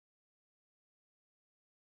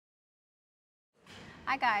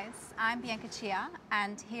Hi guys, I'm Bianca Cheah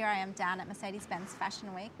and here I am down at Mercedes-Benz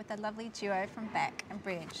Fashion Week with the lovely duo from BEC and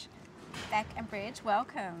BRIDGE. BEC and BRIDGE,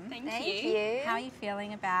 welcome. Thank you. How are you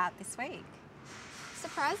feeling about this week?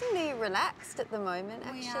 Surprisingly relaxed at the moment,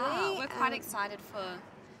 actually. We are. We're quite excited for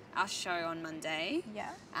our show on Monday. Yeah.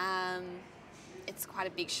 It's quite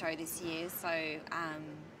a big show this year, so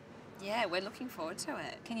yeah, we're looking forward to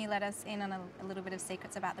it. Can you let us in on a little bit of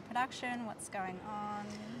secrets about the production, what's going on?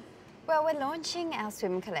 Well, we're launching our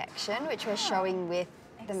swim collection, which we're showing with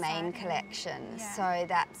the main collection. Yeah. So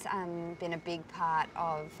that's been a big part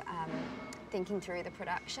of thinking through the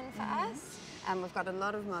production for us. We've got a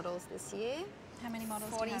lot of models this year. How many models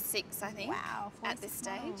 46, do you have? I think, wow, 46 at this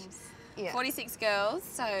stage. models. Yeah. 46 girls,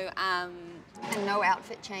 so... and no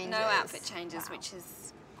outfit changes. No outfit changes, which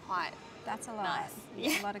is quite... That's a lot. Nice.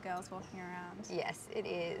 Yeah. A lot of girls walking around. Yes, it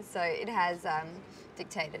is. So it has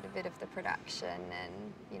dictated a bit of the production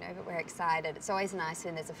and, you know, but we're excited. It's always nice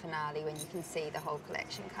when there's a finale when you can see the whole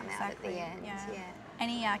collection come out at the end. Yeah.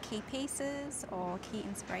 Any key pieces or key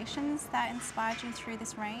inspirations that inspired you through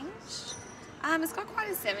this range? It's got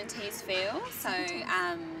quite a 70s feel, so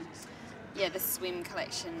yeah, the swim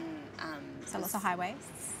collection. So lots of high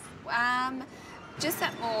waists? Just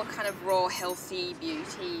that more kind of raw, healthy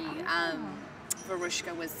beauty.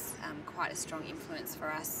 Varushka was quite a strong influence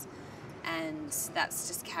for us, and that's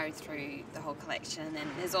just carried through the whole collection. And then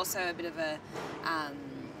there's also a bit of a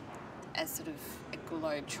sort of a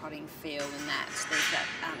globe-trotting feel in that. There's that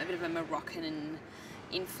a bit of a Moroccan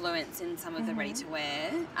influence in some of the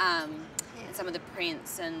ready-to-wear, and some of the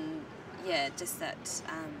prints, and yeah, just that.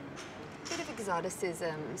 Bit of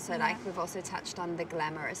exoticism, so like we've also touched on the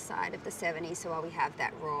glamorous side of the 70s, so while we have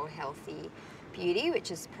that raw, healthy beauty,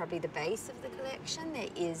 which is probably the base of the collection, there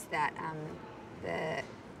is that the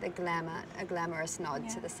glamour, a glamorous nod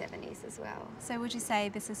to the 70s as well. So would you say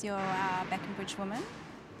this is your BEC and BRIDGE woman?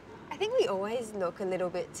 I think we always look a little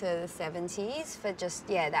bit to the 70s for just,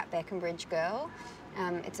 that BEC and BRIDGE girl.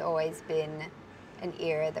 It's always been an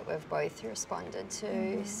era that we've both responded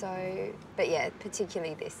to. So, but yeah,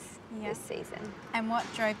 particularly this season. And what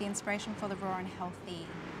drove the inspiration for the raw and healthy?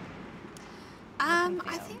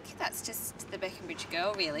 I think that's just the BEC and BRIDGE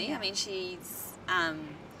girl, really. Yeah. I mean, she's her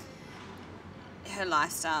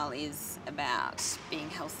lifestyle is about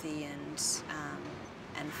being healthy and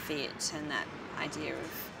fit, and that idea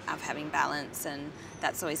of having balance, and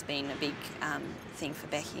that's always been a big thing for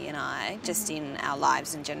Becky and I, just in our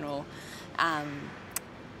lives in general.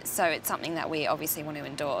 So it's something that we obviously want to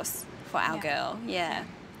endorse for our girl. Yeah.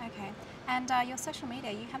 Okay. And your social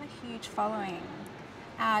media, you have a huge following.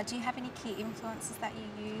 Do you have any key influences that you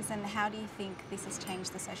use, and how do you think this has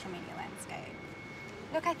changed the social media landscape?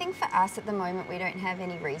 Look, I think for us at the moment we don't have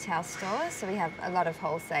any retail stores, so we have a lot of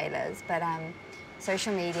wholesalers, but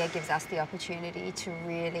social media gives us the opportunity to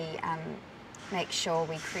really make sure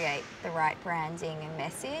we create the right branding and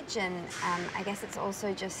message, and I guess it's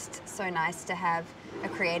also just so nice to have a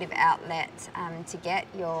creative outlet to get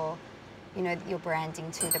your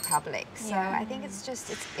branding to the public. So I think it's just,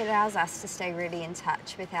 it allows us to stay really in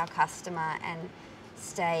touch with our customer and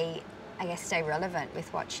stay relevant with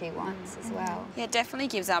what she wants as well. Yeah, it definitely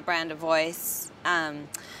gives our brand a voice and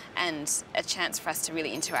a chance for us to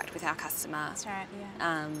really interact with our customer. That's right,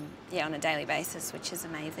 yeah. On a daily basis, which is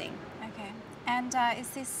amazing. Okay. And is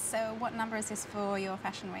this, what number is this for your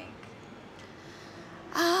fashion week?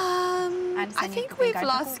 I think we've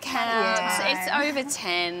lost count. Yeah. It's over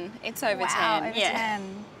 10. It's over 10. Over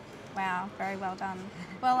 10. Wow, very well done.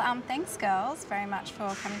 Well, thanks girls very much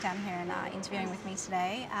for coming down here and interviewing with me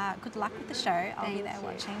today. Good luck with the show. I'll be there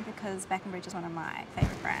watching, because BEC and BRIDGE is one of my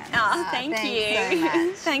favourite brands. Oh, thank you. So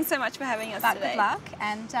much. Thanks so much for having us today. Good luck,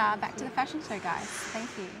 and back to the fashion show, guys. Thank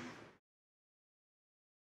you.